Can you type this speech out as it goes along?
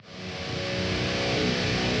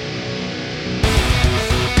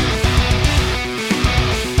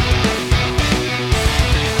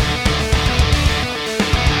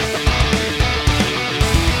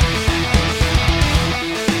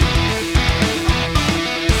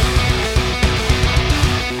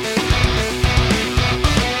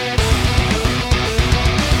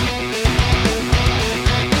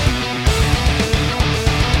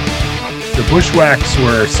Bushwhacks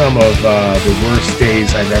were some of the worst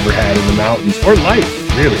days I've ever had in the mountains, or life,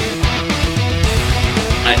 really.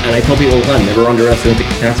 I tell people all the time, never underestimate the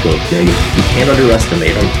Catskills. You can't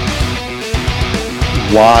underestimate them.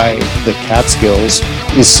 Why the Catskills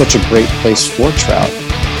is such a great place for trout.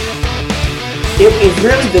 It was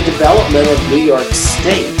really the development of New York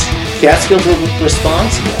State. Catskills were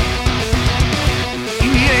responsible.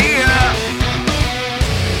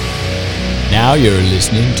 Now you're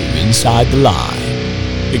listening to Inside the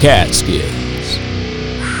Line, the Catskills.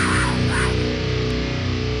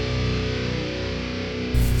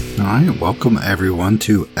 All right, welcome everyone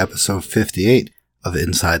to episode 58 of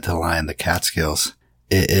Inside the Line, the Catskills.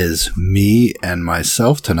 It is me and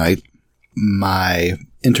myself tonight. My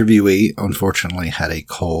interviewee, unfortunately, had a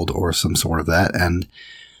cold or some sort of that, and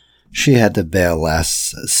she had to bail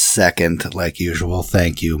last second, like usual.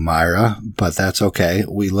 Thank you, Myra, but that's okay.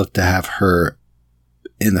 We look to have her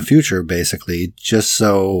in the future, basically, just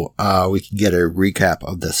so we can get a recap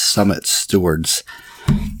of the Summit Stewards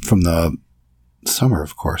from the summer,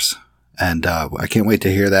 of course. And I can't wait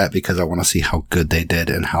to hear that because I want to see how good they did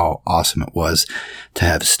and how awesome it was to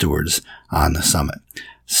have stewards on the summit.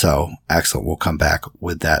 So, excellent. We'll come back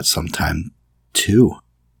with that sometime too.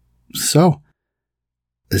 So,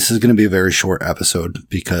 this is going to be a very short episode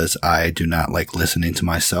because I do not like listening to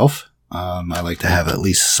myself. I like to have at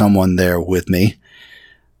least someone there with me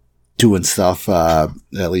doing stuff, at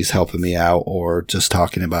least helping me out or just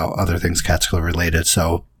talking about other things Catskill related.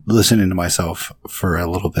 So listening to myself for a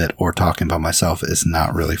little bit or talking about myself is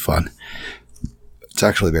not really fun. It's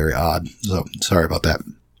actually very odd. So sorry about that.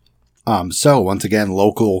 So once again,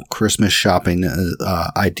 local Christmas shopping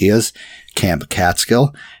ideas. Camp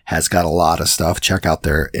Catskill has got a lot of stuff. Check out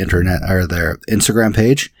their internet or their Instagram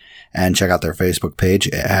page and check out their Facebook page.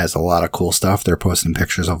 It has a lot of cool stuff. They're posting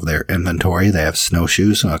pictures of their inventory. They have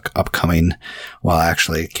snowshoes, upcoming. Well,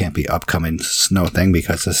 actually, it can't be upcoming snow thing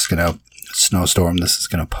because this is going to snowstorm. This is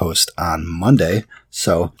going to post on Monday.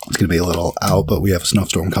 So it's going to be a little out, but we have a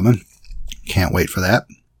snowstorm coming. Can't wait for that.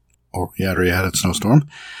 Or we already had a snowstorm.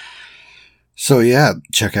 So yeah,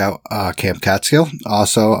 check out Camp Catskill.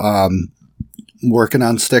 Also, working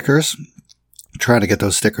on stickers. Trying to get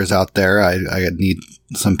those stickers out there. I need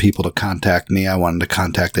some people to contact me. I wanted to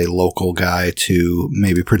contact a local guy to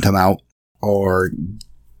maybe print them out or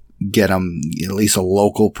get them, at least a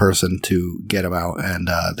local person to get them out. And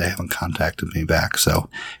they haven't contacted me back. So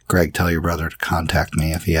Greg, tell your brother to contact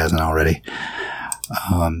me if he hasn't already.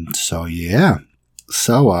 So yeah.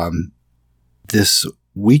 So this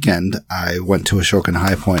weekend, I went to Ashokan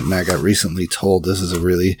High Point and I got recently told, this is a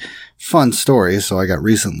really fun story. So I got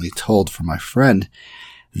recently told from my friend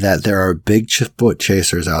that there are Bigfoot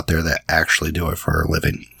chasers out there that actually do it for a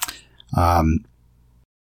living.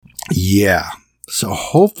 Yeah. So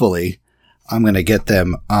hopefully I'm going to get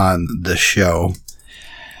them on the show.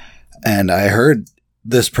 And I heard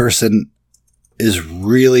this person is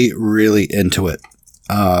really, really into it.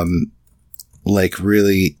 Like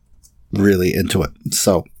really into it.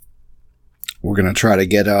 So we're going to try to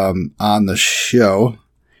get on the show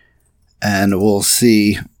and we'll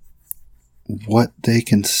see what they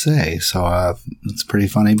can say. So it's pretty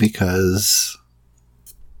funny because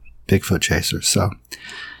Bigfoot chasers. So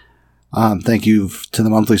thank you to the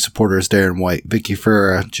monthly supporters, Darren White, Vicky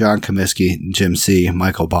Ferreira, John Comiskey, Jim C.,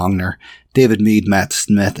 Michael Bongner, David Mead, Matt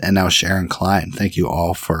Smith, and now Sharon Klein. Thank you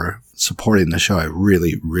all for supporting the show. I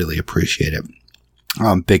really, really appreciate it.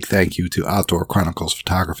 Big thank you to Outdoor Chronicles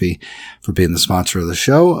Photography for being the sponsor of the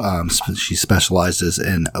show. She specializes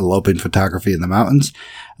in eloping photography in the mountains.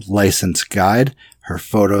 Licensed guide. Her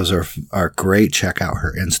photos are great. Check out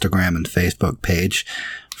her Instagram and Facebook page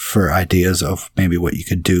for ideas of maybe what you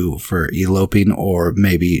could do for eloping or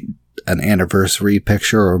maybe an anniversary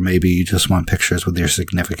picture, or maybe you just want pictures with your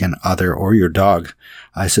significant other or your dog.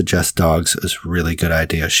 I suggest dogs is a really good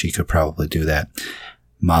idea. She could probably do that.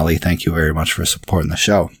 Molly, thank you very much for supporting the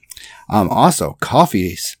show. Also,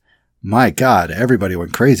 coffees. My God, everybody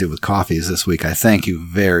went crazy with coffees this week. I thank you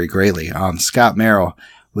very greatly. Scott Merrill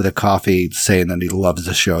with a coffee saying that he loves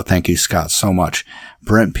the show. Thank you, Scott, so much.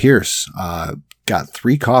 Brent Pierce got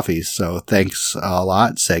 3 coffees, so thanks a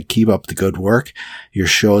lot. Said, keep up the good work. Your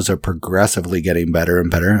shows are progressively getting better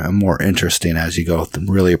and better and more interesting as you go.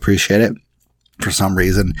 Really appreciate it. For some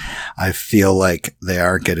reason, I feel like they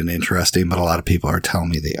are getting interesting, but a lot of people are telling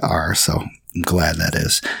me they are, so I'm glad that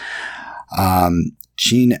is.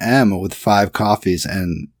 Jean M with 5 coffees,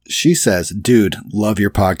 and she says, dude, love your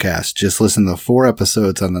podcast. Just listen to the 4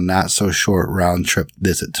 episodes on the not so short round trip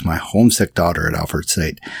visit to my homesick daughter at Alfred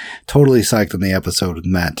State. Totally psyched on the episode with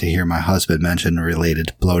Matt to hear my husband mention related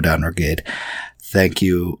to Blowdown Brigade. Thank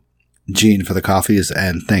you, Gene for the coffees,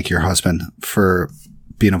 and thank your husband for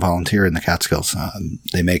being a volunteer in the Catskills.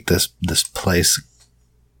 They make this place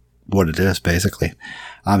what it is, basically.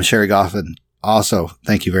 Sherry Goffin, also,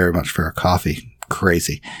 thank you very much for a coffee.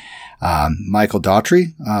 Crazy. Michael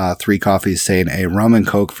Daughtry, 3 coffees, saying a rum and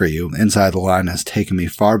coke for you. Inside the Line has taken me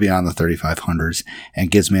far beyond the 3500s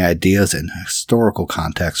and gives me ideas and historical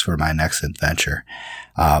context for my next adventure.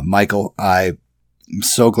 Michael, I'm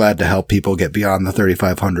so glad to help people get beyond the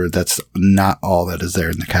 3500. That's not all that is there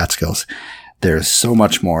in the Catskills. There's so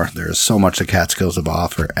much more. There's so much the Catskills have to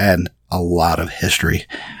offer, and a lot of history.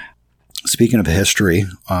 Speaking of history,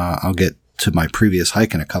 I'll get to my previous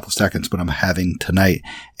hike in a couple seconds, but I'm having tonight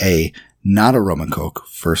not a rum and coke,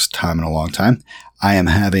 first time in a long time. I am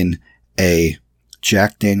having a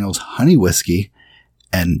Jack Daniel's honey whiskey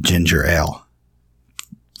and ginger ale.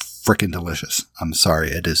 Freaking delicious. I'm sorry.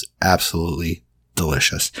 It is absolutely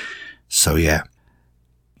delicious. So yeah.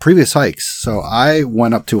 Previous hikes. So I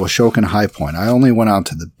went up to Ashokan High Point. I only went out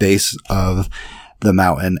to the base of the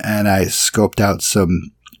mountain, and I scoped out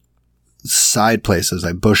some side places.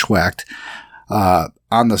 I bushwhacked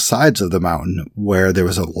on the sides of the mountain where there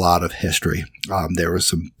was a lot of history. There was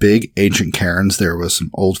some big ancient cairns. There was some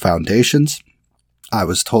old foundations. I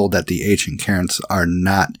was told that the ancient cairns are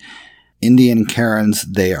not Indian cairns.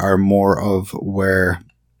 They are more of where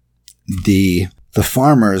the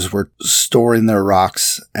farmers were storing their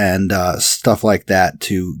rocks and stuff like that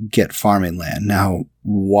to get farming land. Now,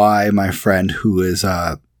 why my friend, who is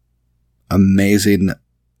amazing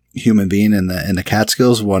human being in the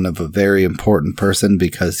Catskills, one of a very important person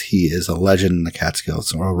because he is a legend in the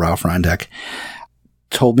Catskills, or Ralph Reindeck,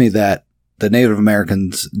 told me that the Native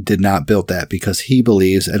Americans did not build that because he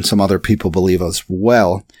believes, and some other people believe as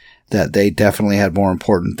well, that they definitely had more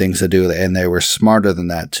important things to do, and they were smarter than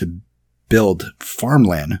that to build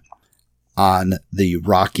farmland on the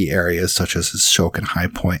rocky areas such as Ashokan High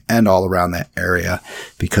Point and all around that area,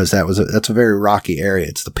 because that's a very rocky area.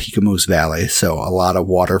 It's the Pickamoose Valley, so a lot of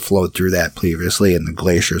water flowed through that previously, and the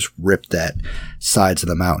glaciers ripped that sides of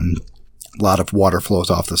the mountain. A lot of water flows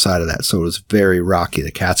off the side of that, so it was very rocky.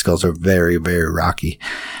 The Catskills are very, very rocky.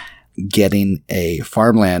 Getting a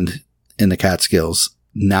farmland in the Catskills,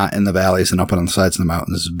 not in the valleys and up on the sides of the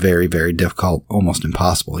mountains, is very, very difficult, almost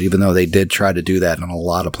impossible, even though they did try to do that in a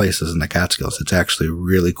lot of places in the Catskills. It's actually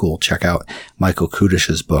really cool. Check out Michael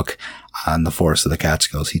Kudish's book on the Forest of the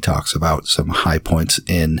Catskills. He talks about some high points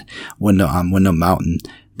on Windham Mountain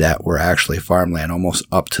that were actually farmland almost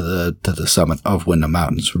up to the summit of Windham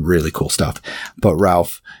Mountains. Really cool stuff. But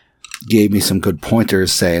Ralph gave me some good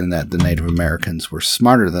pointers saying that the Native Americans were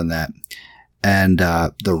smarter than that. And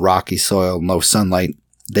the rocky soil, no sunlight,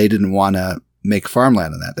 they didn't want to make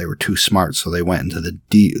farmland in that. They were too smart, so they went into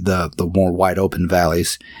the more wide open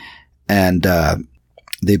valleys, and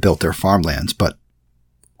they built their farmlands. But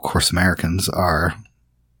of course, Americans are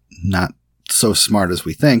not so smart as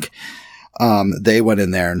we think. They went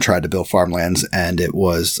in there and tried to build farmlands, and it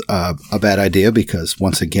was a bad idea because,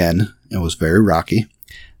 once again, it was very rocky.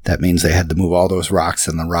 That means they had to move all those rocks,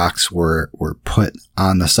 and the rocks were put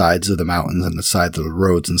on the sides of the mountains and the sides of the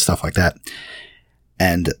roads and stuff like that.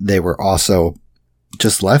 And they were also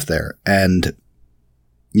just left there. And,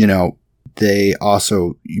 they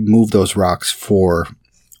also moved those rocks for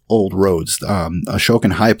old roads.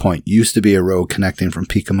 Ashokan High Point used to be a road connecting from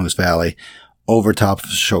Pickamoose Valley over top of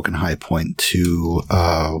Ashokan High Point to,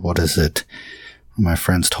 what is it? My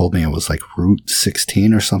friends told me it was like Route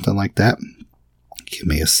 16 or something like that. Give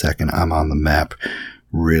me a second. I'm on the map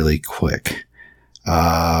really quick.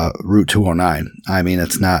 Route 209. I mean,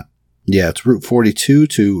 it's not, it's Route 42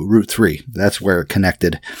 to Route 3. That's where it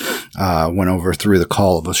connected, went over through the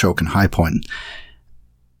call of Ashokan High Point.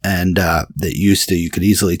 And, you could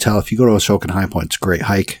easily tell if you go to Ashokan High Point, it's a great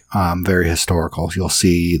hike, very historical. You'll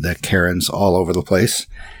see the cairns all over the place.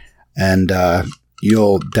 And,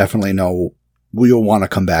 you'll definitely know, you'll want to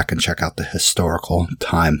come back and check out the historical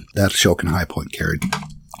time that Ashokan High Point carried.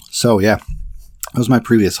 So yeah, that was my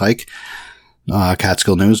previous hike.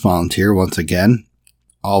 Catskill News volunteer once again.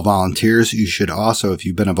 All volunteers, you should also, if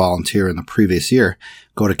you've been a volunteer in the previous year,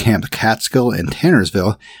 go to Camp Catskill in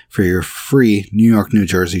Tannersville for your free New York, New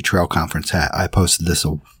Jersey Trail Conference hat. I posted this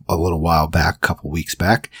a little while back, a couple weeks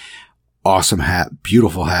back. Awesome hat,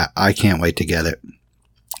 beautiful hat. I can't wait to get it.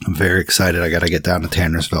 I'm very excited. I got to get down to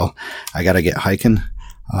Tannersville. I got to get hiking.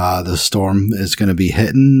 The storm is going to be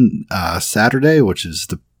hitting Saturday, which is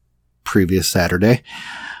the previous Saturday.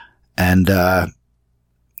 And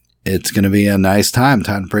it's going to be a nice time.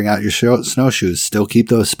 Time to bring out your snowshoes. Still keep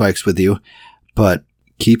those spikes with you, but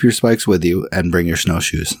keep your spikes with you and bring your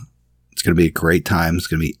snowshoes. It's going to be a great time. It's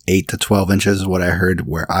going to be 8 to 12 inches is what I heard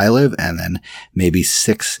where I live, and then maybe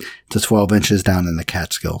 6 to 12 inches down in the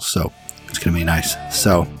Catskills. So it's going to be nice.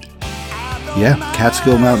 So yeah,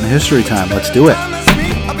 Catskill Mountain history time. Let's do it.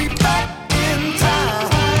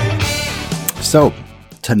 So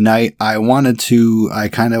tonight I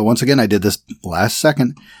did this last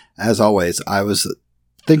second. As always, I was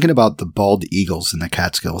thinking about the bald eagles in the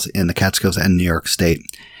Catskills and New York State.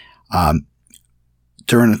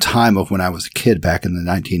 During a time of when I was a kid back in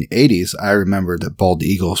the 1980s, I remember that bald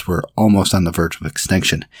eagles were almost on the verge of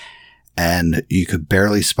extinction, and you could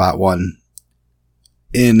barely spot one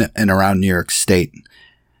in and around New York State.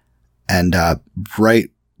 And right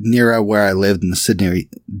near where I lived in the Sydney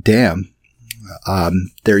Dam,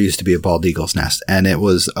 there used to be a bald eagle's nest, and it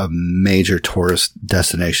was a major tourist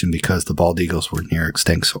destination because the bald eagles were near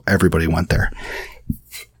extinct, so everybody went there.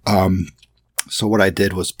 So what I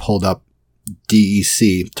did was pulled up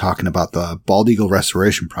DEC talking about the bald eagle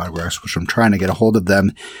restoration progress, which I'm trying to get a hold of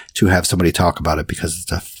them to have somebody talk about it, because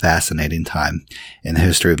it's a fascinating time in the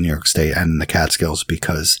history of New York State and in the Catskills,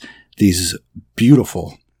 because these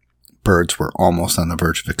beautiful birds were almost on the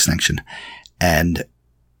verge of extinction, and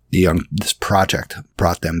this project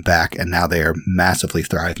brought them back, and now they are massively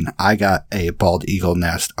thriving. I got a bald eagle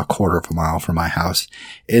nest a quarter of a mile from my house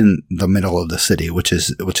in the middle of the city, which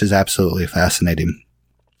is absolutely fascinating.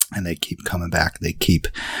 And they keep coming back. They keep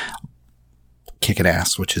kicking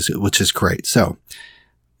ass, which is great. So,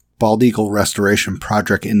 bald eagle restoration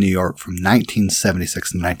project in New York from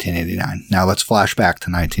 1976 to 1989. Now let's flash back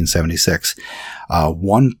to 1976.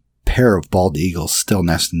 One pair of bald eagles still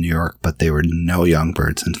nest in New York, but they were no young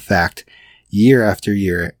birds. In fact, year after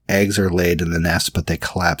year, eggs are laid in the nest, but they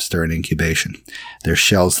collapse during incubation. Their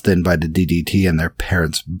shells thinned by the DDT and their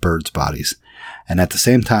parents' birds' bodies. And at the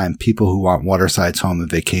same time, people who want watersides home and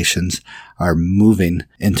vacations are moving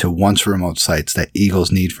into once remote sites that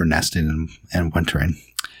eagles need for nesting and wintering.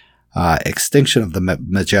 Extinction of the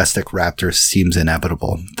majestic raptors seems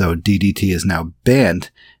inevitable, though DDT is now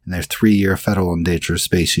banned and their 3-year federal endangered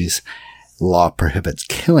species law prohibits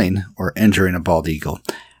killing or injuring a bald eagle.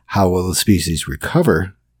 How will the species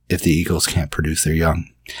recover if the eagles can't produce their young?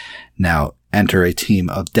 Now, enter a team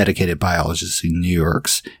of dedicated biologists in New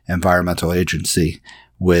York's environmental agency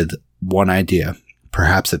with one idea.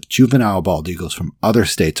 Perhaps if juvenile bald eagles from other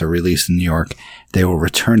states are released in New York, they will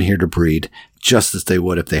return here to breed just as they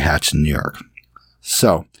would if they hatched in New York.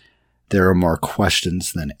 So, there are more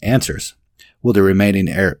questions than answers. Will the remaining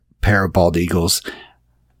pair of bald eagles,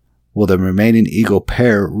 will the remaining eagle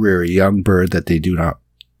pair rear a young bird that they do not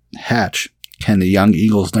hatch? Can the young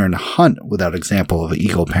eagles learn to hunt without example of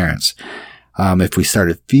eagle parents? If we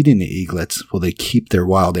started feeding the eaglets, will they keep their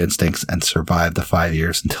wild instincts and survive the 5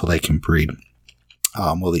 years until they can breed?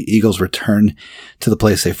 Will the eagles return to the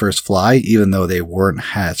place they first fly, even though they were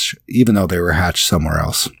hatched somewhere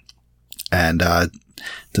else? And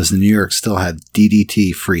does the New York still have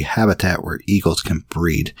DDT-free habitat where eagles can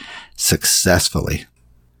breed successfully?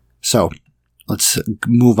 So, let's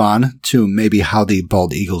move on to maybe how the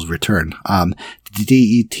bald eagles return. The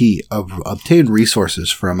DET obtained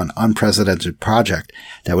resources from an unprecedented project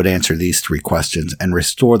that would answer these 3 questions and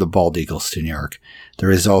restore the bald eagles to New York. The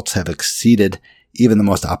results have exceeded even the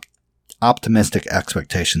most optimistic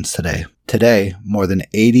expectations today. Today, more than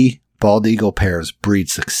 80 bald eagle pairs breed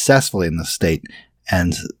successfully in the state,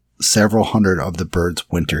 and several hundred of the birds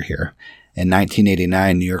winter here. In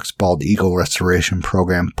 1989, New York's bald eagle restoration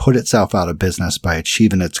program put itself out of business by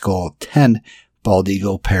achieving its goal of 10 bald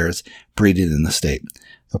eagle pairs breeding in the state.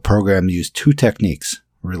 The program used 2 techniques: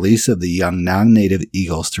 release of the young non-native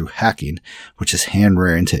eagles through hacking, which is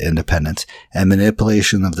hand-rearing to independence, and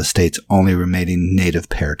manipulation of the state's only remaining native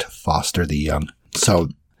pair to foster the young. So,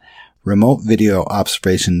 remote video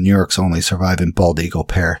observation, New York's only surviving bald eagle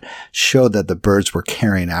pair, showed that the birds were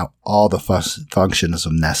carrying out all the functions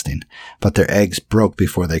of nesting, but their eggs broke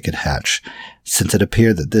before they could hatch. Since it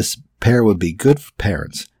appeared that this pair would be good for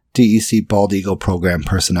parents, DEC Bald Eagle Program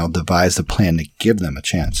personnel devised a plan to give them a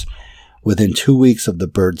chance. Within 2 weeks of the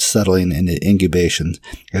birds settling into incubation,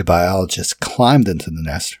 a biologist climbed into the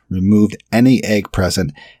nest, removed any egg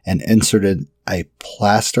present, and inserted a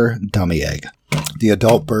plaster dummy egg. The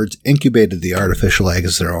adult birds incubated the artificial egg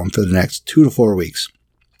as their own for the next 2 to 4 weeks.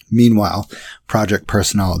 Meanwhile, project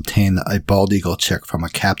personnel obtained a bald eagle chick from a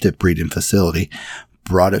captive breeding facility,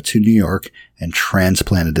 brought it to New York, and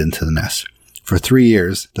transplanted it into the nest. For 3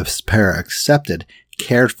 years, the pair accepted,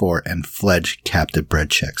 cared for, and fledged captive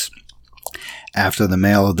bred chicks. After the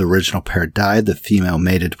male of the original pair died, the female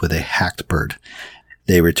mated with a hacked bird.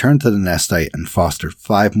 They returned to the nest site and fostered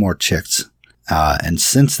 5 more chicks, and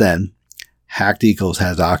since then hacked eagles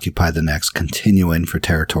has occupied the nests, continuing for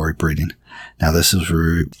territory breeding. Now, this is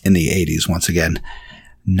in the 80s once again.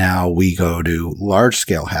 Now we go to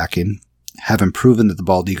large-scale hacking. Having proven that the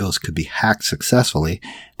bald eagles could be hacked successfully,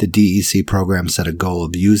 the DEC program set a goal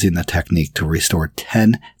of using the technique to restore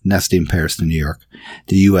 10 nesting pairs to New York.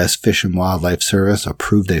 The U.S. Fish and Wildlife Service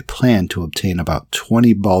approved a plan to obtain about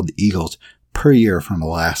 20 bald eagles per year from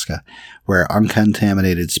Alaska, where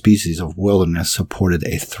uncontaminated species of wilderness supported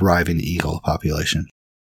a thriving eagle population.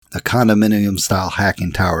 The condominium-style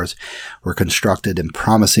hacking towers were constructed in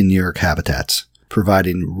promising New York habitats,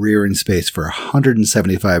 providing rearing space for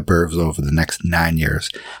 175 birds over the next 9 years.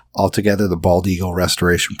 Altogether, the Bald Eagle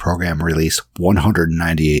Restoration Program released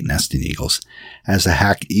 198 nesting eagles. As the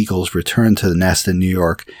hacked eagles returned to the nest in New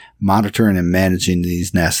York, monitoring and managing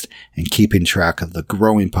these nests and keeping track of the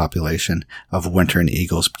growing population of wintering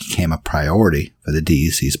eagles became a priority for the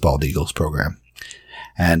DEC's Bald Eagles program.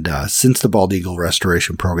 And since the Bald Eagle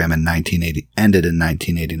Restoration Program ended in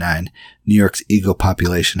 1989, New York's eagle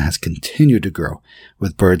population has continued to grow,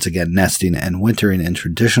 with birds again nesting and wintering in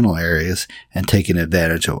traditional areas and taking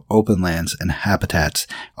advantage of open lands and habitats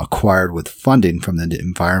acquired with funding from the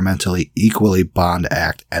Environmentally Equally Bond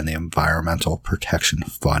Act and the Environmental Protection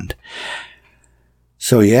Fund.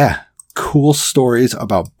 So yeah, cool stories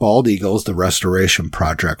about bald eagles, the restoration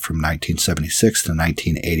project from 1976 to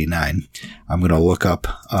 1989. I'm going to look up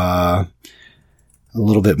a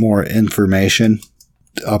little bit more information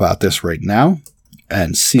about this right now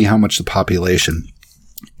and see how much the population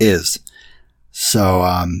is. So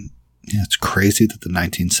it's crazy that the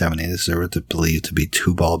 1970s there were believed to be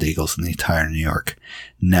 2 bald eagles in the entire New York.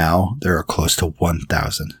 Now there are close to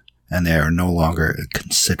 1,000, and they are no longer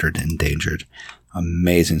considered endangered.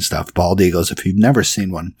 Amazing stuff. Bald eagles, if you've never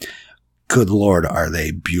seen one, good Lord, are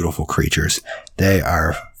they beautiful creatures. They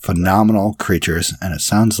are phenomenal creatures, and it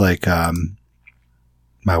sounds like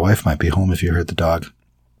my wife might be home if you heard the dog.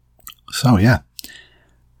 So, yeah.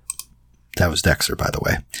 That was Dexter, by the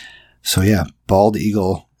way. So, yeah, Bald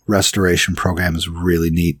Eagle Restoration Program is really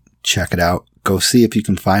neat. Check it out. Go see if you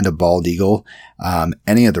can find a bald eagle.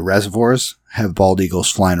 Any of the reservoirs have bald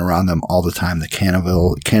eagles flying around them all the time. The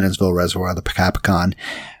Cannonsville Reservoir, the Pecapicon,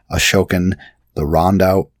 Ashokan, the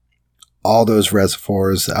Rondout, all those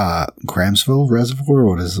reservoirs. Grahamsville Reservoir?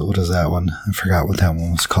 What is that one? I forgot what that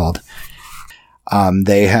one was called.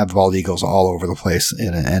 They have bald eagles all over the place,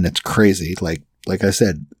 and it's crazy. Like I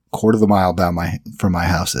said, quarter of a mile down from my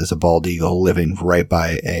house is a bald eagle living right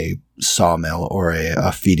by a sawmill or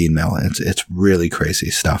a feeding mill. It's really crazy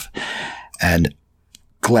stuff, and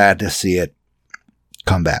glad to see it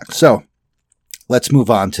come back. So let's move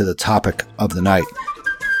on to the topic of the night: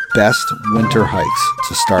 best winter hikes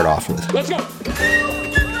to start off with. Let's go.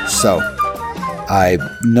 So I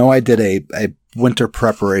know I did a winter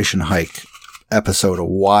preparation hike episode a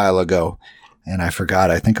while ago, and I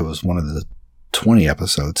forgot. I think it was one of the 20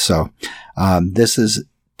 episodes. So this is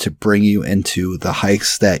to bring you into the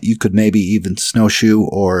hikes that you could maybe even snowshoe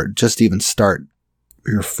or just even start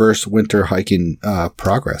your first winter hiking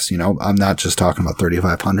progress. You know, I'm not just talking about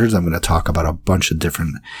 3500s. I'm going to talk about a bunch of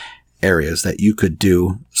different areas that you could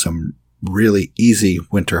do some really easy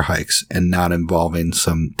winter hikes and not involving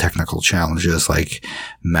some technical challenges like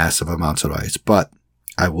massive amounts of ice. But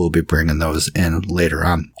I will be bringing those in later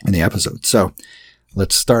on in the episode. So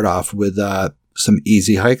let's start off with some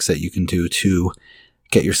easy hikes that you can do to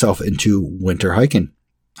get yourself into winter hiking.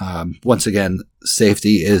 Once again,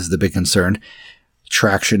 safety is the big concern.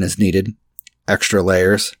 Traction is needed, extra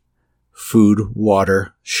layers, food,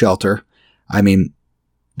 water, shelter. I mean,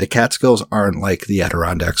 the Catskills aren't like the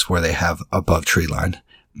Adirondacks where they have above tree line,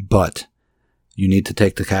 but you need to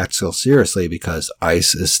take the Catskills seriously because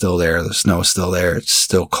ice is still there, the snow is still there, it's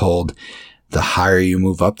still cold. The higher you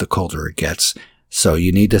move up, the colder it gets. So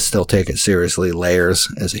you need to still take it seriously. Layers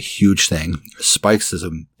is a huge thing. Spikes is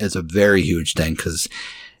a very huge thing because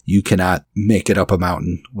you cannot make it up a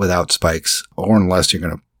mountain without spikes, or unless you're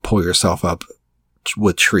going to pull yourself up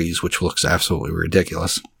with trees, which looks absolutely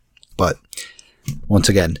ridiculous. But once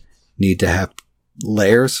again, need to have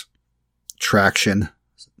layers, traction,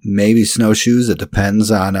 maybe snowshoes. It depends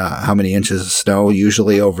on how many inches of snow.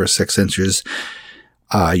 Usually over 6 inches,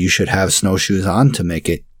 you should have snowshoes on to make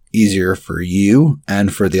it easier for you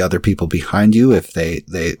and for the other people behind you. If they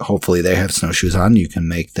hopefully they have snowshoes on, you can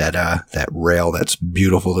make that rail that's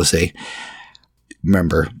beautiful to see.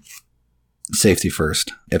 Remember, safety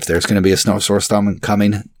first. If there's going to be a snowstorm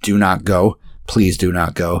coming, do not go. Please do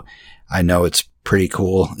not go. I know it's pretty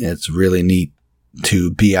cool. It's really neat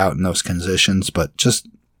to be out in those conditions, but just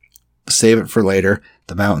save it for later.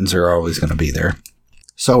 The mountains are always going to be there.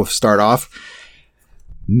 So start off,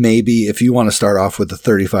 Maybe if you want to start off with the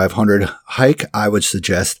 3,500 hike, I would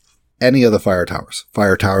suggest any of the fire towers.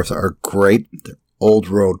 Fire towers are great. They're old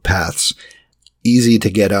road paths, easy to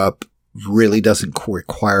get up, really doesn't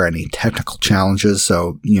require any technical challenges.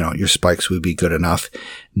 So, your spikes would be good enough,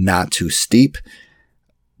 not too steep.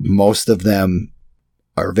 Most of them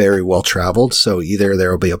are very well traveled. So either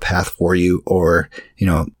there will be a path for you or,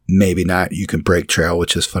 maybe not. You can break trail,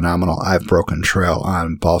 which is phenomenal. I've broken trail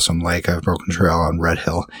on Balsam Lake. I've broken trail on Red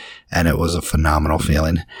Hill, and it was a phenomenal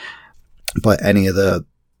feeling. But any of the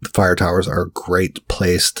fire towers are a great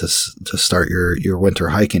place to start your winter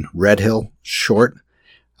hiking. Red Hill, short.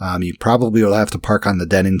 You probably will have to park on the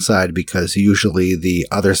Denning side because usually the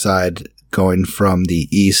other side going from the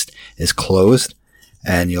east is closed,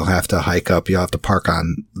 and you'll have to hike up. You'll have to park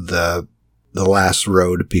on the last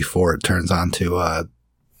road before it turns onto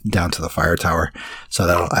down to the fire tower. So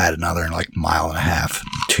that'll add another mile and a half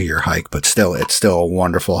to your hike. But still, it's still a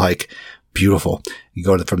wonderful hike. Beautiful. You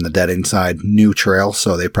go from the Denning side, new trail,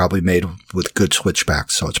 so they probably made with good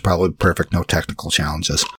switchbacks. So it's probably perfect. No technical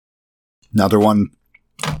challenges. Another one,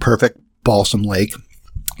 perfect. Balsam Lake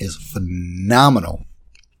is a phenomenal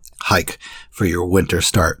hike for your winter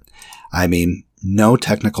start. I mean, no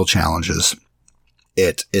technical challenges.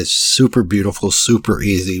 It is super beautiful, super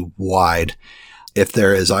easy, wide. If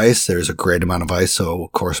there is ice, there's a great amount of ice. So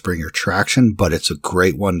of course, bring your traction, but it's a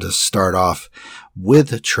great one to start off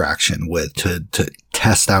with traction to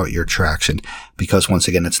test out your traction, because once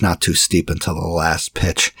again, it's not too steep until the last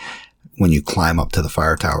pitch when you climb up to the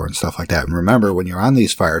fire tower and stuff like that. And remember, when you're on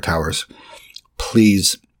these fire towers,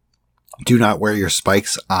 please do not wear your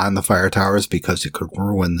spikes on the fire towers because it could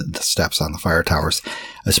ruin the steps on the fire towers,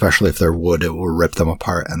 especially if they're wood. It will rip them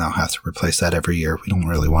apart and they'll have to replace that every year. We don't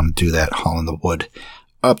really want to do that. Hauling the wood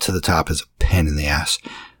up to the top is a pain in the ass.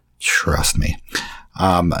 Trust me.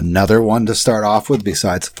 Another one to start off with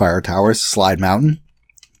besides the fire towers, Slide Mountain.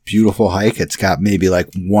 Beautiful hike. It's got maybe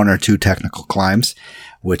one or two technical climbs,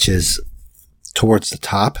 which is towards the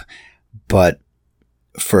top, but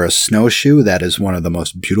for a snowshoe, that is one of the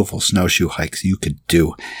most beautiful snowshoe hikes you could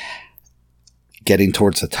do. Getting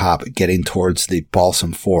towards the top, getting towards the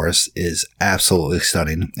balsam forest is absolutely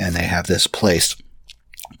stunning. And they have this place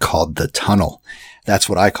called the tunnel. That's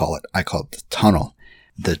what I call it. I call it the tunnel.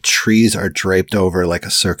 The trees are draped over like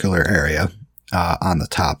a circular area on the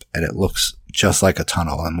top, and it looks just like a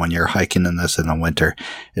tunnel. And when you're hiking in this in the winter,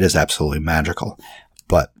 it is absolutely magical.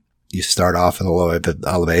 But you start off at a low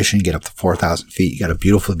elevation, you get up to 4,000 feet. You got a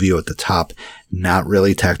beautiful view at the top. Not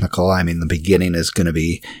really technical. I mean, the beginning is going to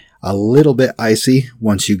be a little bit icy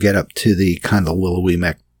once you get up to the kind of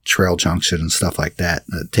Willowee Trail Junction and stuff like that.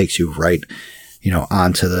 It takes you right,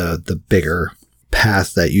 onto the bigger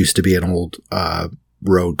path that used to be an old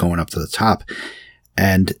road going up to the top.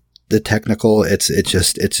 And the technical, it's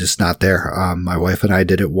just not there. My wife and I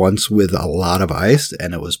did it once with a lot of ice,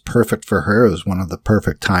 and it was perfect for her. It was one of the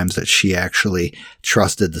perfect times that she actually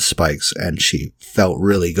trusted the spikes, and she felt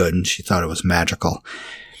really good, and she thought it was magical.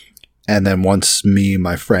 And then once me and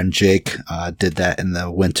my friend Jake did that in the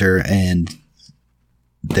winter, and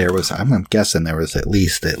I'm guessing there was at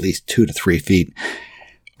least 2 to 3 feet.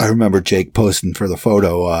 I remember Jake posting for the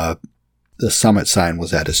photo, the summit sign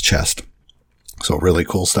was at his chest. So really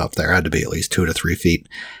cool stuff there. Had to be at least 2 to 3 feet.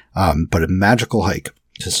 But a magical hike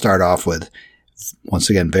to start off with. Once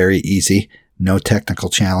again, very easy. No technical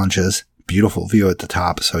challenges. Beautiful view at the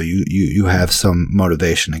top. So you have some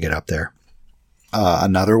motivation to get up there.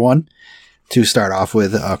 Another one to start off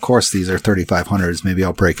with. Of course, these are 3,500s. Maybe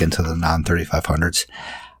I'll break into the non-3,500s.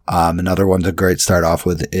 Another one to great start off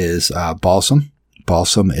with is Balsam.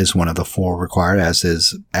 Balsam is one of the 4 required, as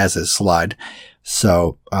is Slide.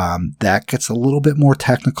 So that gets a little bit more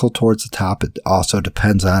technical towards the top. It also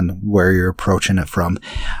depends on where you're approaching it from.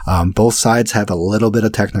 Both sides have a little bit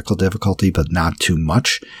of technical difficulty, but not too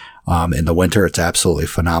much. In the winter, it's absolutely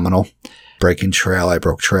phenomenal. Breaking trail, I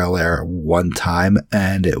broke trail there one time,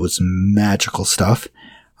 and it was magical stuff.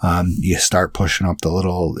 You start pushing up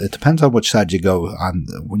it depends on which side you go on.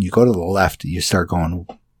 When you go to the left, you start going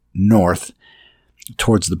north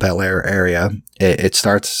towards the Bel Air area. It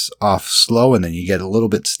starts off slow, and then you get a little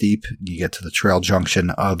bit steep. You get to the trail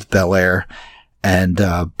junction of Bel Air and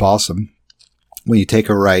Balsam. When you take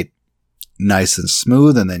a right, nice and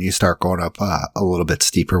smooth, and then you start going up a little bit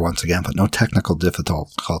steeper once again, but no technical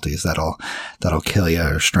difficulties that'll kill you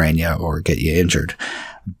or strain you or get you injured.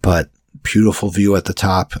 But beautiful view at the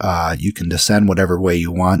top. You can descend whatever way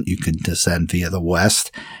you want. You can descend via the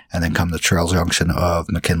west and then come to the trail junction of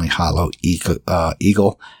McKinley Hollow,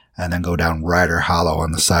 Eagle, and then go down Rider Hollow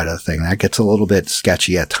on the side of the thing. That gets a little bit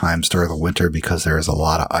sketchy at times during the winter because there is a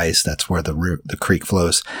lot of ice. That's where the creek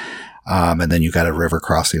flows. And then you got a river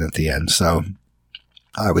crossing at the end. So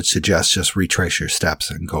I would suggest just retrace your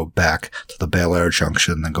steps and go back to the Bel Air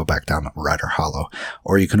Junction and then go back down to Rider Hollow.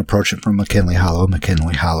 Or you can approach it from McKinley Hollow.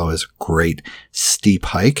 McKinley Hollow is a great steep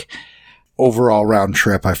hike. Overall round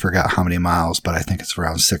trip, I forgot how many miles, but I think it's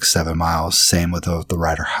around 6-7 miles. Same with the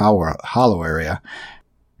Rider Hollow area.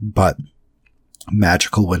 But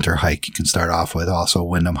magical winter hike you can start off with. Also,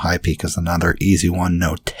 Windham High Peak is another easy one.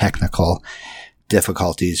 No technical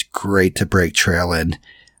difficulties. Great to break trail in.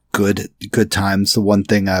 Good times. The one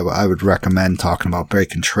thing I would recommend talking about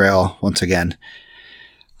breaking trail, once again,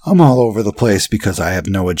 I'm all over the place because I have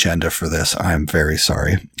no agenda for this. I'm very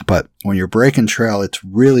sorry. But when you're breaking trail, it's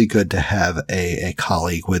really good to have a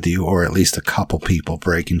colleague with you, or at least a couple people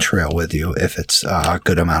breaking trail with you if it's a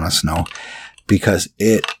good amount of snow, because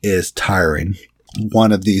it is tiring.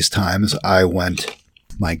 One of these times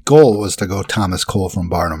my goal was to go Thomas Cole from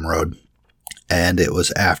Barnum Road, and it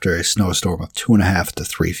was after a snowstorm of 2.5 to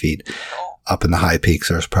 3 feet. Up in the high peaks,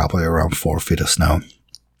 there's probably around 4 feet of snow.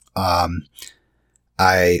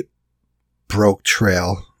 I broke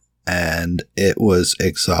trail and it was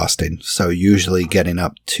exhausting. So usually getting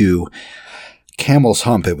up to Camel's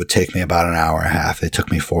Hump, it would take me about an hour and a half. It took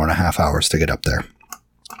me 4.5 hours to get up there.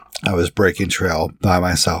 I was breaking trail by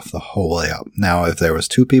myself the whole way up. Now, if there was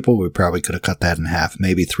 2 people, we probably could have cut that in half.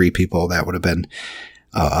 Maybe 3 people. That would have been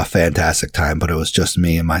a fantastic time, but it was just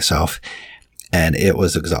me and myself, and it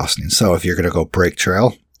was exhausting. So if you're going to go break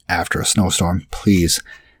trail after a snowstorm, please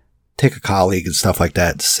take a colleague and stuff like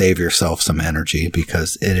that. Save yourself some energy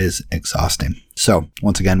because it is exhausting. So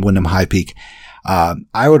once again, Windham High Peak.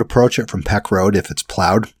 I would approach it from Peck Road if it's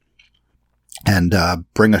plowed, and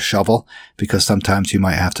bring a shovel, because sometimes you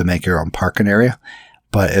might have to make your own parking area.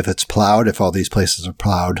 But if it's plowed, if all these places are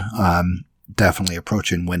plowed, definitely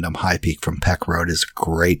approaching Windham High Peak from Peck Road is a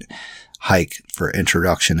great hike for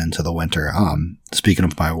introduction into the winter. Speaking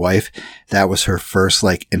of my wife, that was her first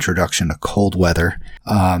introduction to cold weather,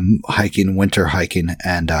 winter hiking,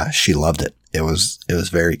 and she loved it. It was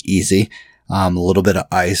very easy. A little bit of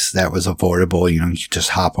ice that was avoidable. You just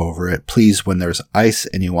hop over it. Please, when there's ice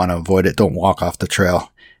and you want to avoid it, don't walk off the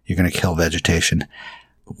trail. You're going to kill vegetation.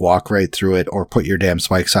 Walk right through it, or put your damn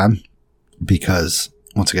spikes on, because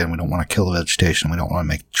once again, we don't want to kill the vegetation. We don't want to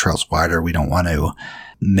make trails wider. We don't want to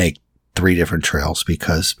make 3 different trails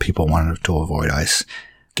because people wanted to avoid ice.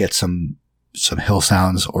 Get some hill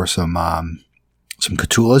sounds or some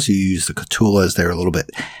Katulas. You use the Katulas. They're a little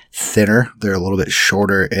bit thinner. They're a little bit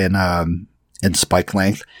shorter in spike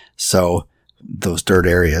length. So those dirt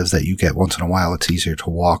areas that you get once in a while, it's easier to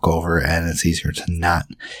walk over and it's easier to not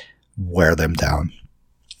wear them down.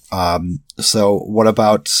 So what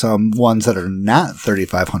about some ones that are not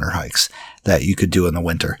 3,500 hikes that you could do in the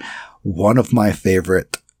winter? One of my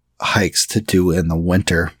favorite hikes to do in the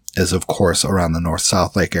winter is, of course, around the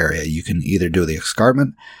North-South Lake area. You can either do the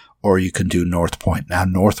escarpment or you can do North Point. Now,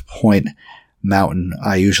 North Point Mountain,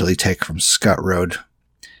 I usually take from Scott Road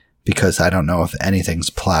because I don't know if anything's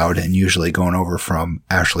plowed, and usually going over from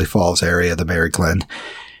Ashley Falls area, the Mary Glen,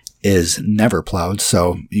 is never plowed.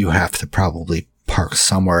 So you have to probably park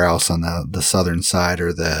somewhere else on the southern side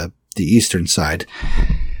or the eastern side,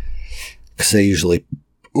 because they usually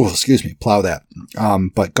plow that.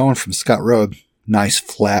 But going from Scott Road, nice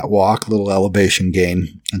flat walk, little elevation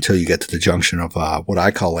gain until you get to the junction of what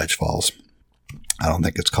I call Ledge Falls. I don't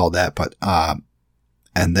think it's called that, but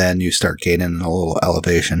and then you start gaining a little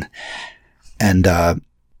elevation, and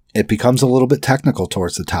it becomes a little bit technical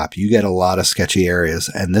towards the top. You get a lot of sketchy areas,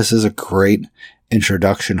 and this is a great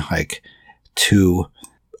introduction hike to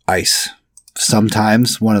ice.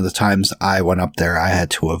 Sometimes, one of the times I went up there, I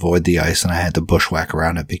had to avoid the ice and I had to bushwhack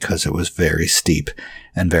around it because it was very steep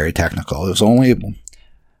and very technical. It was only,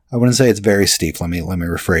 I wouldn't say it's very steep. Let me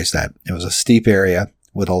rephrase that. It was a steep area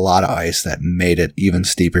with a lot of ice that made it even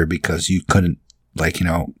steeper because you couldn't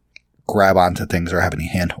grab onto things or have any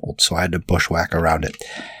handhold. So I had to bushwhack around it.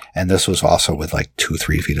 And this was also with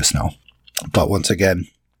 2-3 feet of snow. But once again,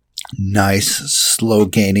 nice slow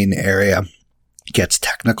gaining area. Gets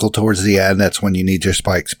technical towards the end. That's when you need your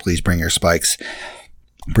spikes. Please bring your spikes.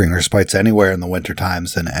 Bring your spikes anywhere in the winter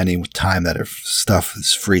times and any time that stuff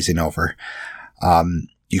is freezing over.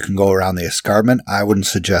 You can go around the escarpment. I wouldn't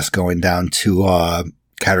suggest going down to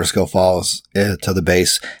Catterskill Falls to the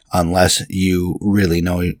base unless you really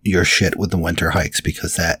know your shit with the winter hikes,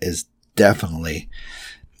 because that is definitely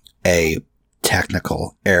a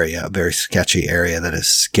technical area, a very sketchy area that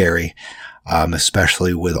is scary,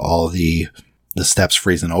 especially with all the steps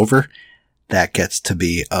freezing over. that gets to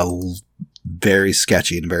be very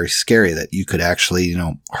sketchy and very scary that you could actually,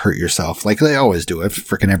 hurt yourself like they always do.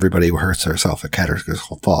 Freaking everybody hurts herself at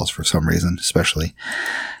Catskill Falls for some reason, especially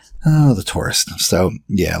the tourists. So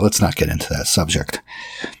yeah, let's not get into that subject.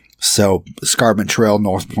 So Escarpment Trail,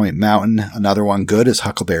 North Point Mountain. Another one good is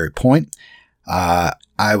Huckleberry Point.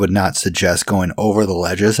 I would not suggest going over the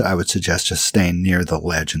ledges. I would suggest just staying near the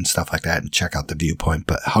ledge and stuff like that and check out the viewpoint.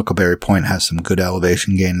 But Huckleberry Point has some good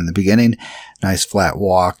elevation gain in the beginning. Nice flat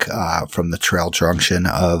walk from the trail junction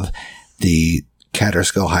of the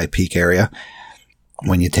Catskill High Peak area.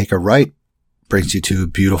 When you take a right, brings you to a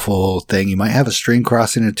beautiful thing. You might have a stream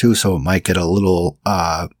crossing or two, so it might get a little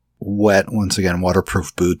wet. Once again,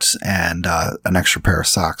 waterproof boots and an extra pair of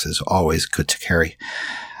socks is always good to carry.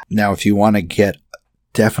 Now, if you want to get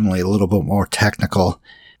definitely a little bit more technical,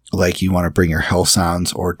 like you want to bring your hill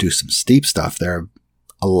sounds or do some steep stuff, there are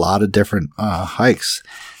a lot of different hikes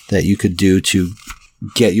that you could do to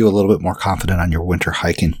get you a little bit more confident on your winter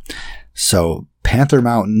hiking. So Panther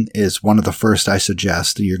Mountain is one of the first I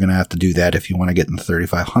suggest. You're going to have to do that if you want to get in the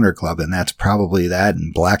 3500 Club, and that's probably that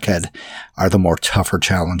and Blackhead are the more tougher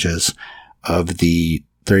challenges of the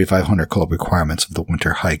 3500 Club requirements of the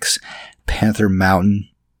winter hikes. Panther Mountain,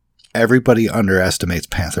 everybody underestimates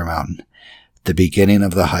Panther Mountain. The beginning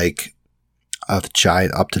of the hike up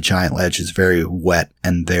to Giant Ledge is very wet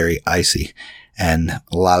and very icy. And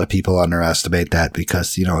a lot of people underestimate that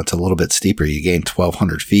because, it's a little bit steeper. You gain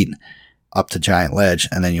 1,200 feet up to Giant Ledge,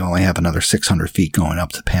 and then you only have another 600 feet going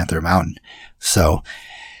up to Panther Mountain. So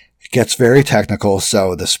it gets very technical.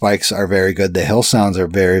 So the spikes are very good. The hill sounds are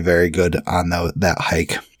very, very good on that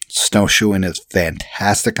hike. Snowshoeing is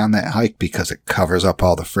fantastic on that hike because it covers up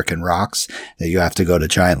all the frickin' rocks that you have to go to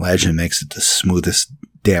Giant Ledge and makes it the smoothest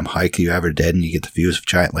damn hike you ever did. And you get the views of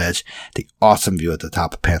Giant Ledge, the awesome view at the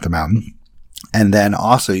top of Panther Mountain. And then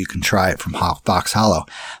also you can try it from Fox Hollow.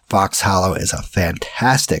 Fox Hollow is a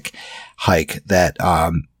fantastic hike that,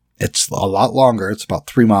 it's a lot longer. It's about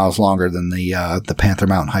 3 miles longer than the Panther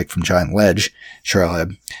Mountain hike from Giant Ledge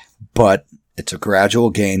trailhead, but it's a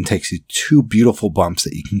gradual gain, takes you 2 beautiful bumps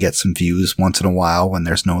that you can get some views once in a while when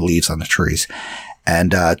there's no leaves on the trees.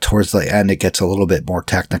 And towards the end, it gets a little bit more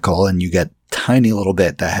technical and you get tiny little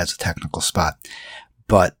bit that has a technical spot.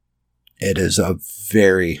 But it is a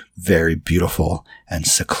very, very beautiful and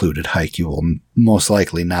secluded hike. You will most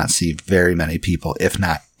likely not see very many people, if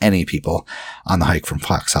not any people, on the hike from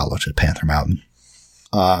Fox Hollow to Panther Mountain.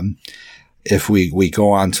 If we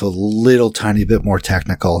go on to a little tiny bit more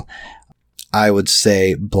technical, I would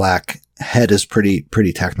say Blackhead is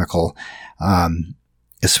pretty technical,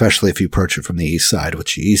 especially if you approach it from the east side,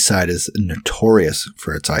 which the east side is notorious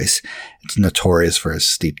for its ice. It's notorious for its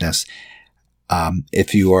steepness.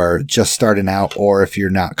 If you are just starting out or if you're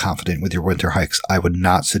not confident with your winter hikes, I would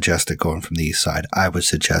not suggest it going from the east side. I would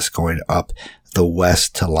suggest going up the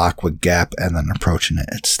west to Lockwood Gap and then approaching it.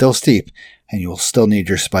 It's still steep and you will still need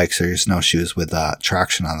your spikes or your snowshoes with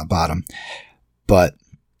traction on the bottom, but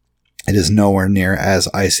it is nowhere near as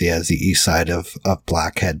icy as the east side of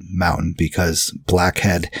Blackhead Mountain because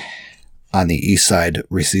Blackhead on the east side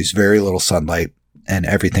receives very little sunlight and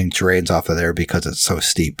everything drains off of there because it's so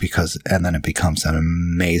steep and then it becomes an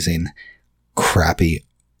amazing crappy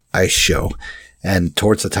ice show. And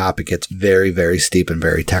towards the top, it gets very, very steep and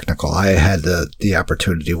very technical. I had the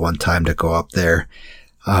opportunity one time to go up there.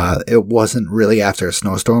 It wasn't really after a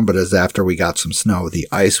snowstorm, but as after we got some snow, the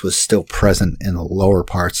ice was still present in the lower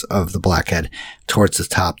parts of the Blackhead. Towards the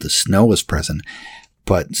top, the snow was present.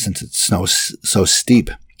 But since it snows so steep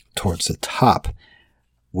towards the top,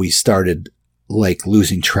 we started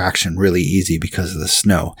losing traction really easy because of the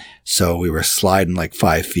snow. So we were sliding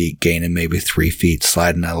 5 feet, gaining maybe 3 feet,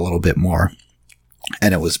 sliding out a little bit more.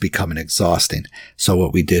 And it was becoming exhausting. So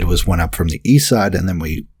what we did was went up from the east side and then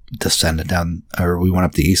we descended down, or we went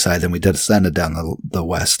up the east side, then we descended down the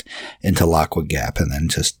west into Lockwood Gap and then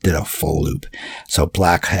just did a full loop. So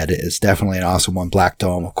Blackhead is definitely an awesome one. Black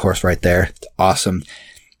Dome, of course, right there. It's awesome.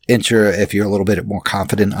 If you're a little bit more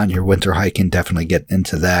confident on your winter hiking, definitely get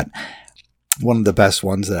into that. One of the best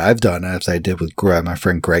ones that I've done, as I did with my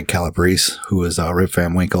friend Greg Calabrese, who is Rip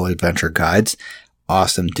Van Winkle Adventure Guides.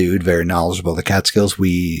 Awesome dude, very knowledgeable of the Catskills.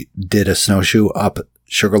 We did a snowshoe up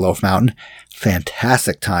Sugarloaf Mountain.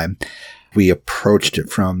 Fantastic time. We approached it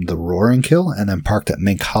from the Roaring Kill and then parked at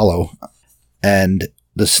Mink Hollow. And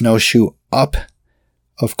the snowshoe up,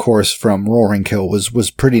 of course, from Roaring Kill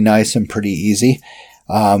was pretty nice and pretty easy.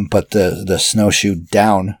 But the snowshoe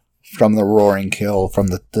down from the Roaring Kill, from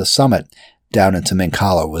the summit down into Mink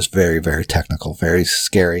Hollow was very, very technical, very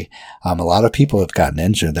scary. A lot of people have gotten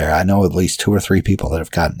injured there. I know at least 2 or 3 people that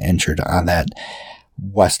have gotten injured on that.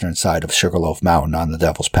 western side of Sugarloaf Mountain on the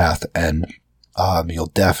Devil's Path, and you'll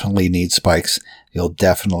definitely need spikes. You'll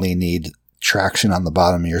definitely need traction on the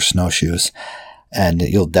bottom of your snowshoes, and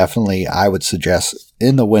you'll definitely, I would suggest,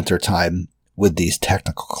 in the wintertime with these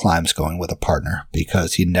technical climbs, going with a partner,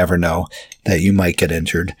 because you never know that you might get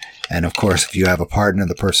injured. And of course, if you have a partner,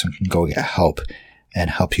 the person can go get help and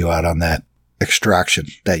help you out on that extraction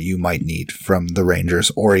that you might need from the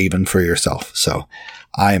rangers or even for yourself. So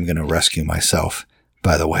I am going to rescue myself.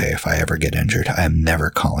 By the way, if I ever get injured, I am never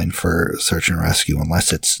calling for search and rescue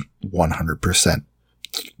unless it's 100%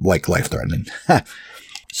 like life-threatening.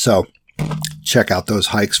 So check out those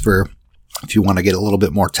hikes for if you want to get a little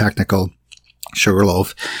bit more technical.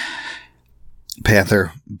 Sugarloaf,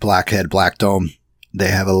 Panther, Blackhead, Black Dome. They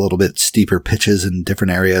have a little bit steeper pitches in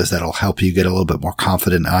different areas that'll help you get a little bit more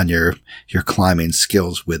confident on your climbing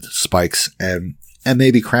skills with spikes and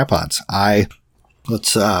maybe crampons.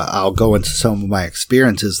 I'll go into some of my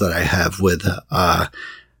experiences that I have with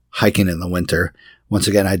hiking in the winter. Once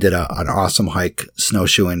again, I did an awesome hike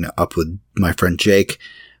snowshoeing up with my friend Jake,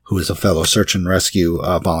 who is a fellow search and rescue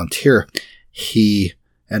volunteer. He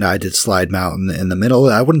and I did Slide Mountain in the middle.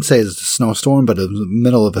 I wouldn't say it's a snowstorm, but in the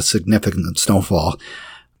middle of a significant snowfall.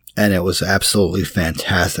 And it was absolutely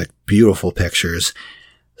fantastic. Beautiful pictures.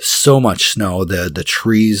 So much snow. The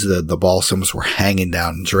trees, the balsams were hanging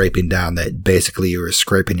down and draping down that basically you were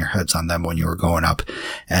scraping your heads on them when you were going up.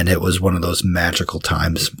 And it was one of those magical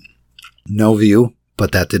times. No view,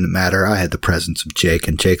 but that didn't matter. I had the presence of Jake,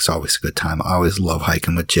 and Jake's always a good time. I always love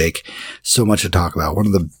hiking with Jake. So much to talk about. One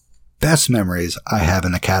of the best memories I have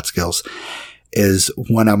in the Catskills is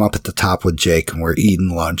when I'm up at the top with Jake and we're eating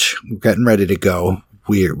lunch. We're getting ready to go.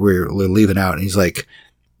 We're leaving out, and he's like,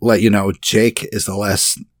 let you know, Jake is the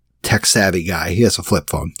less tech savvy guy. He has a flip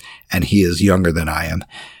phone and he is younger than I am,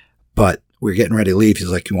 but we're getting ready to leave. He's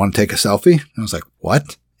like, you want to take a selfie? And I was like,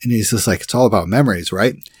 what? And he's just like, it's all about memories,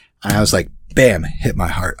 right? And I was like, bam, hit my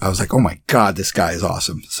heart. I was like, oh my God, this guy is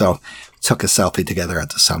awesome. So took a selfie together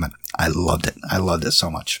at the summit. I loved it. I loved it so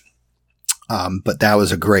much. But that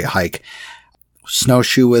was a great hike.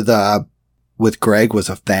 Snowshoe with Greg was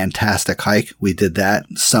a fantastic hike. We did that,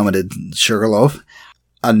 summited Sugarloaf.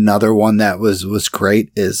 Another one that was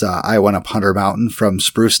great is, I went up Hunter Mountain from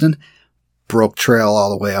Spruceton, broke trail all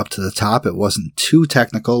the way up to the top. It wasn't too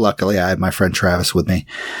technical. Luckily, I had my friend Travis with me,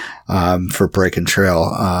 for breaking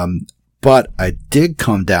trail. But I did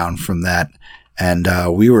come down from that, and,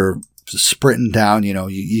 we were sprinting down. You know,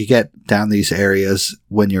 you get down these areas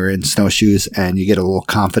when you're in snowshoes and you get a little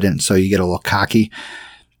confident. So you get a little cocky.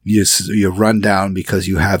 You run down because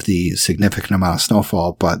you have the significant amount of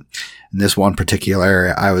snowfall. But in this one particular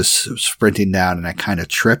area, I was sprinting down and I kind of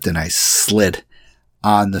tripped and I slid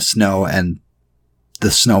on the snow, and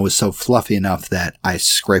the snow was so fluffy enough that I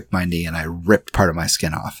scraped my knee and I ripped part of my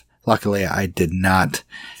skin off. Luckily, I did not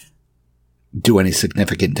do any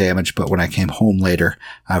significant damage, but when I came home later,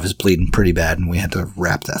 I was bleeding pretty bad and we had to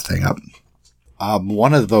wrap that thing up.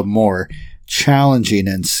 One of the more challenging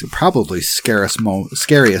and probably scariest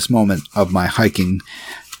moment of my hiking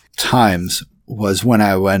times was when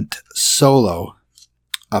I went solo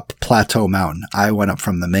up Plateau Mountain. I went up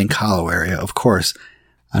from the Mink Hollow area. Of course,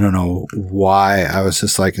 I don't know why. I was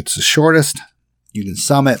just like, it's the shortest. You can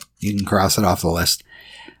summit. You can cross it off the list.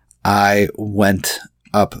 I went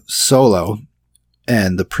up solo,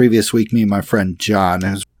 and the previous week, me and my friend John,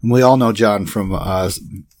 we all know John from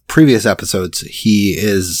previous episodes, he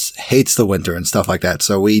hates the winter and stuff like that.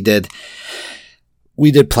 So we did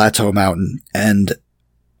Plateau Mountain, and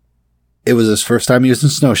it was his first time using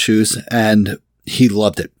snowshoes, and he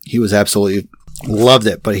loved it. He was absolutely loved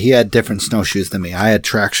it, but he had different snowshoes than me. I had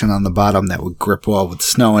traction on the bottom that would grip well with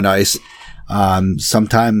snow and ice.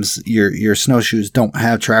 Sometimes your snowshoes don't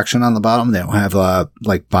have traction on the bottom. They don't have,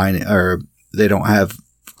 they don't have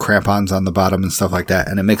crampons on the bottom and stuff like that.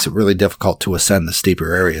 And it makes it really difficult to ascend the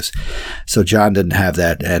steeper areas. So John didn't have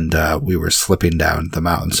that, and, we were slipping down the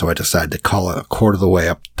mountain. So I decided to call it a quarter of the way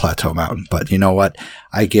up Plateau Mountain. But you know what?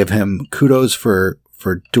 I give him kudos for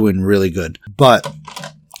doing really good. But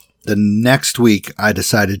the next week I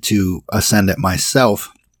decided to ascend it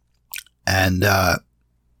myself, and,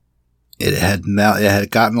 it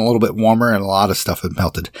had gotten a little bit warmer and a lot of stuff had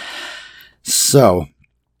melted. So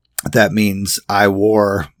that means I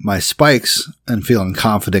wore my spikes and feeling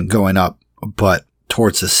confident going up, but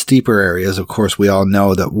towards the steeper areas, of course, we all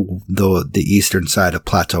know that the eastern side of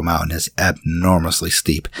Plateau Mountain is abnormously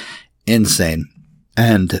steep, insane.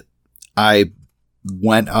 And I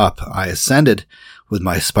went up, I ascended with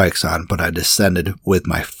my spikes on, but I descended with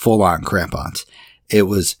my full on crampons. It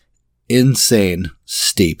was insane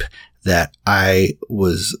steep. that I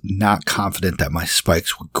was not confident that my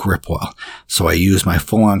spikes would grip well. So I used my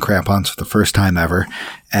full-on crampons for the first time ever.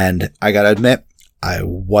 And I got to admit, I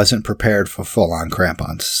wasn't prepared for full-on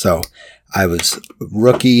crampons. So I was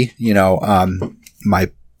rookie, the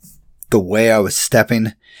way I was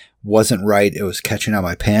stepping wasn't right. It was catching on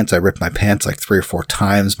my pants. I ripped my pants like 3 or 4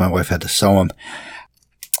 times. My wife had to sew them.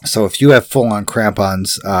 So if you have full-on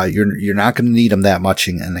crampons, you're not going to need them that much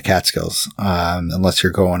in the Catskills, unless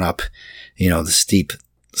you're going up, the steep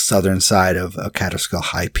southern side of a Catskill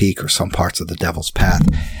High Peak or some parts of the Devil's Path.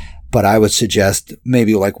 But I would suggest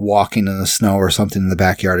maybe like walking in the snow or something in the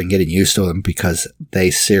backyard and getting used to them, because they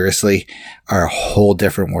seriously are a whole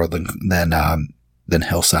different world than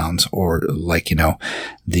Hill Sounds or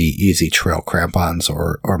the easy trail crampons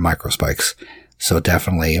or micro spikes. So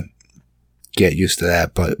definitely get used to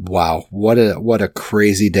that. But wow, what a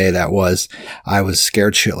crazy day that was. I was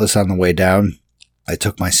scared shitless on the way down. I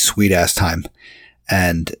took my sweet ass time,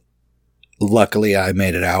 and luckily I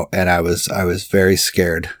made it out, and I was very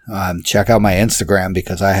scared. Check out my Instagram,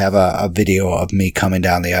 because I have a video of me coming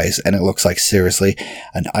down the ice, and it looks like seriously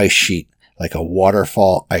an ice sheet, like a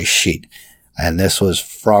waterfall ice sheet. And this was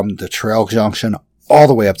from the trail junction all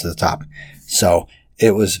the way up to the top. So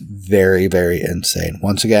it was very, very insane.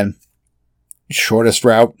 Once again, shortest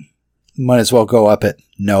route, might as well go up it.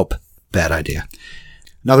 Nope. Bad idea.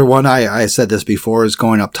 Another one, I said this before, is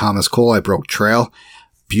going up Thomas Cole. I broke trail.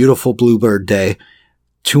 Beautiful bluebird day.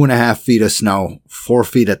 2.5 feet of snow, 4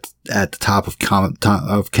 feet at the top of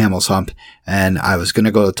Camel's Hump. And I was going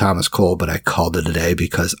to go to Thomas Cole, but I called it a day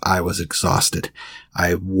because I was exhausted.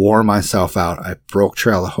 I wore myself out. I broke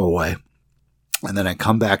trail the whole way. And then I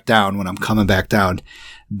come back down. When I'm coming back down,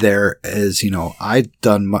 there is, I'd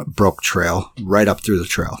done broke trail right up through the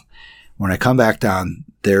trail. When I come back down,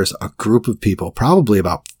 there's a group of people, probably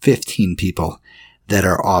about 15 people, that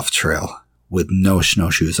are off trail with no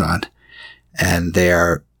snowshoes on. And they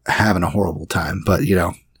are having a horrible time. But,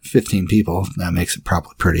 15 people, that makes it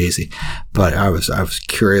probably pretty easy. But I was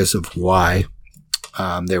curious of why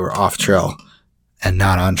they were off trail and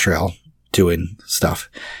not on trail doing stuff.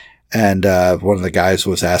 And one of the guys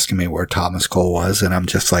was asking me where Thomas Cole was, and I'm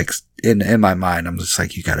just like, in my mind, I'm just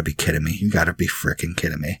like, you gotta be kidding me. You gotta be freaking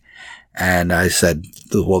kidding me. And I said,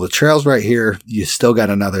 well, the trail's right here. You still got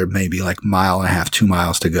another maybe like 1.5 miles, 2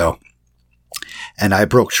 miles to go. And I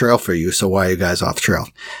broke trail for you, so why are you guys off trail?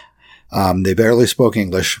 They barely spoke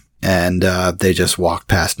English, and they just walked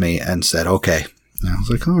past me and said, okay. And I was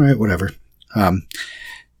like, all right, whatever.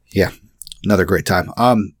 Yeah, another great time.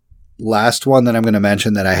 Last one that I'm going to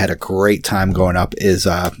mention that I had a great time going up is,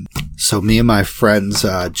 so me and my friends,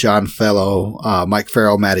 John Fellow, Mike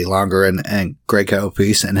Farrell, Maddie Longer, and Greg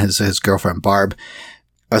Calapice and his girlfriend Barb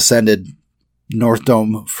ascended North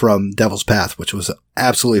Dome from Devil's Path, which was an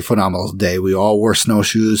absolutely phenomenal day. We all wore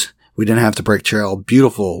snowshoes. We didn't have to break trail.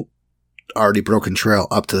 Beautiful, already broken trail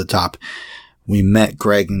up to the top. We met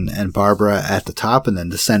Greg and Barbara at the top and then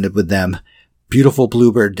descended with them. Beautiful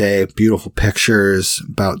bluebird day, beautiful pictures,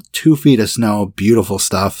 about 2 feet of snow, beautiful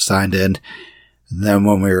stuff signed in. And then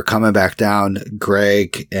when we were coming back down,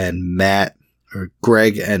 Greg and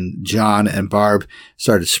John and Barb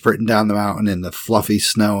started sprinting down the mountain in the fluffy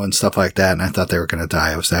snow and stuff like that. And I thought they were going to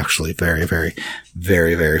die. It was actually very, very,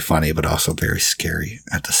 very, very funny, but also very scary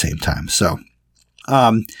at the same time. So,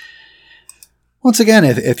 once again,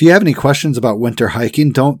 if you have any questions about winter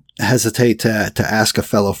hiking, don't hesitate to ask a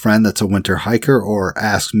fellow friend that's a winter hiker, or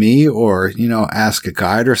ask me, or, ask a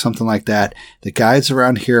guide or something like that. The guides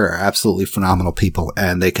around here are absolutely phenomenal people,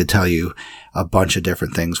 and they could tell you a bunch of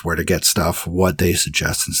different things, where to get stuff, what they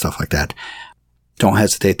suggest and stuff like that. Don't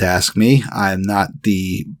hesitate to ask me. I'm not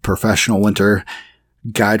the professional winter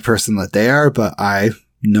guide person that they are, but I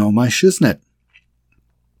know my shiznit.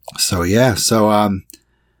 So yeah,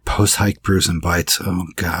 post-hike bruise and bites. Oh,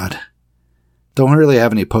 God. Don't really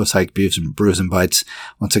have any post-hike bruise and bites.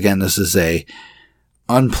 Once again, this is a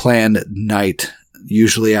unplanned night.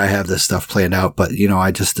 Usually I have this stuff planned out, but,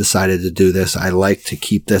 I just decided to do this. I like to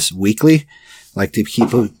keep this weekly. Like to keep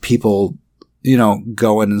people,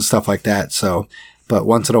 going and stuff like that. So, but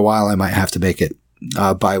once in a while I might have to make it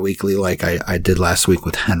bi-weekly, like I did last week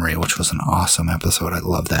with Henry, which was an awesome episode. I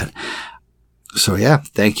love that. So yeah,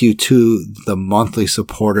 thank you to the monthly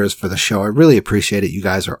supporters for the show. I really appreciate it. You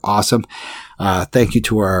guys are awesome. Thank you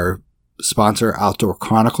to our sponsor, Outdoor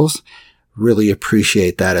Chronicles. Really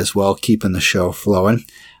appreciate that as well, keeping the show flowing.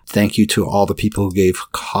 Thank you to all the people who gave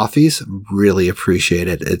coffees. Really appreciate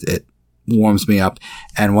it. It warms me up.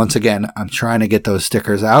 And once again, I'm trying to get those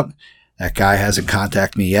stickers out. That guy hasn't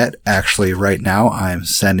contacted me yet. Actually, right now, I'm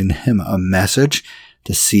sending him a message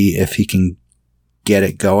to see if he can get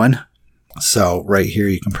it going. So right here,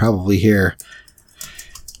 you can probably hear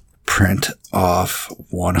print off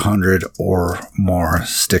 100 or more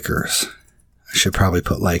stickers. I should probably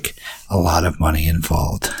put like a lot of money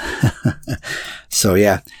involved. So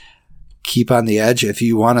yeah, keep on the edge. If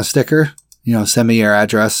you want a sticker, send me your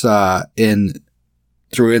address through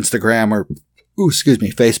Instagram or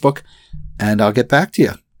Facebook, and I'll get back to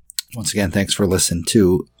you. Once again, thanks for listening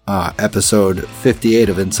to episode 58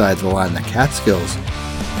 of Inside the Line, the Catskills.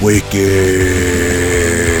 Wicked.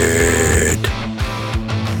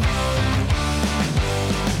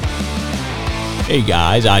 Hey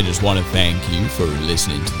guys, I just want to thank you for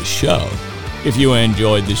listening to the show. If you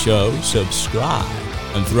enjoyed the show, subscribe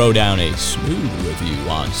and throw down a smooth review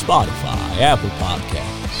on Spotify, Apple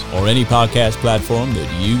Podcasts, or any podcast platform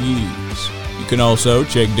that you use. You can also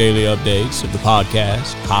check daily updates of the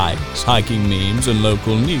podcast, hikes, hiking memes, and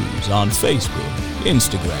local news on Facebook,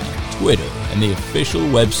 Instagram, Twitter, and the official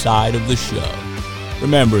website of the show.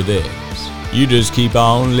 Remember this, you just keep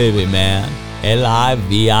on living, man.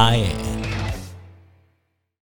 LIVIN.